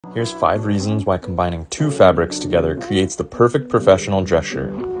Here's 5 reasons why combining 2 fabrics together creates the perfect professional dress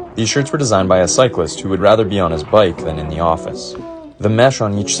shirt. These shirts were designed by a cyclist who would rather be on his bike than in the office. The mesh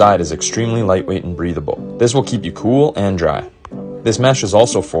on each side is extremely lightweight and breathable. This will keep you cool and dry. This mesh is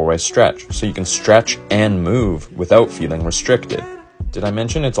also 4-way stretch, so you can stretch and move without feeling restricted. Did I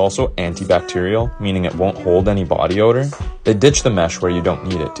mention it's also antibacterial, meaning it won't hold any body odor? They ditch the mesh where you don't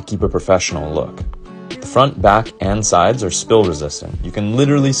need it to keep a professional look. The front, back, and sides are spill resistant. You can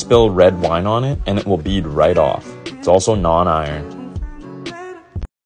literally spill red wine on it and it will bead right off. It's also non-iron.